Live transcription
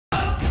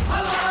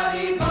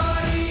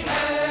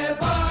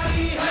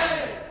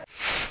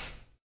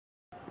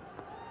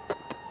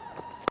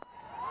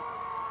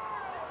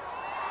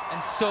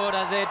so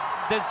does it.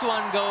 This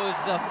one goes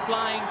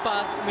flying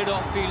past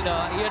mid-off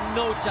fielder. He had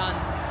no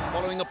chance.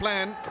 Following a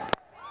plan.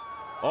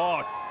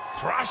 Oh,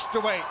 thrashed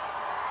away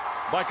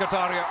by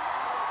Kataria.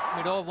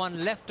 Mid-off,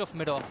 one left of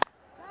mid-off.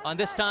 And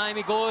this time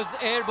he goes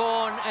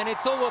airborne and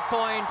it's over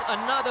point.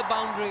 Another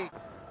boundary.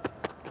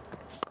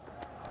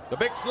 The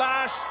big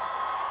slash.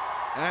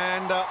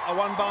 And a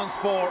one bounce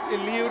for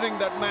eluding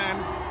that man.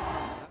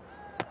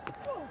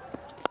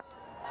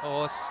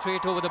 Oh,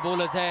 straight over the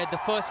bowler's head. The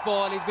first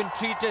ball, he's been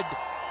treated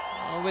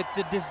with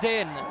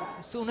disdain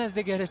as soon as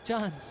they get a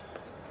chance.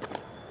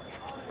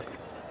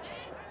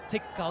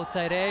 Thick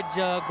outside edge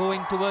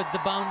going towards the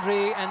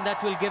boundary, and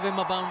that will give him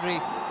a boundary.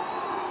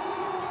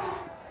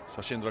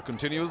 Shashindra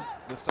continues,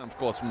 this time of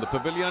course from the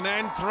pavilion,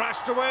 and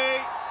thrashed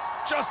away,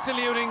 just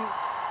eluding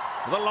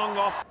the long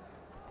off.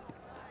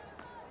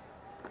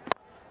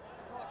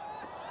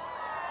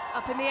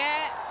 Up in the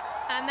air,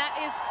 and that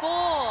is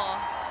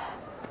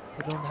 4.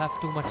 They don't have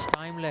too much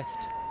time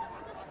left,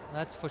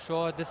 that's for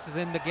sure. This is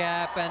in the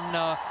gap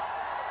and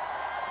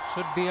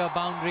should be a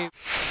boundary.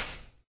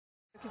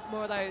 Looking for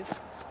more of those.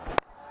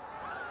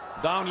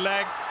 Down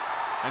leg,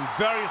 and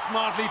very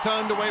smartly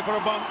turned away for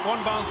a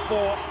one bounce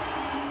 4.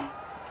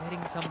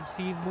 Getting some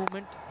seam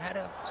movement, had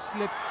a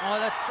slip. Oh,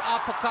 that's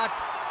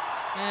uppercut,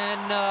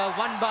 and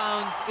one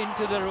bounce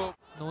into the rope.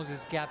 Knows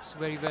his gaps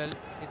very well.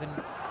 He's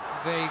a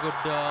very good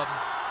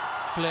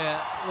player.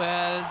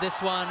 Well,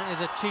 this one is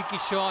a cheeky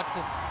shot.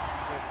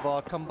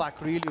 They've come back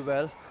really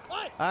well.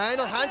 And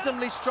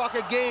handsomely struck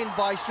again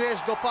by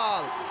Shreyas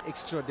Gopal.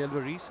 Extra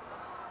deliveries,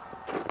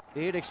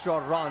 8 extra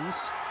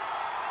runs,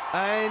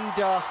 and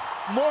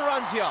more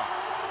runs here.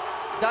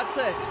 That's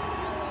it.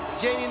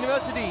 Jain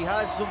University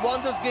has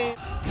won this game.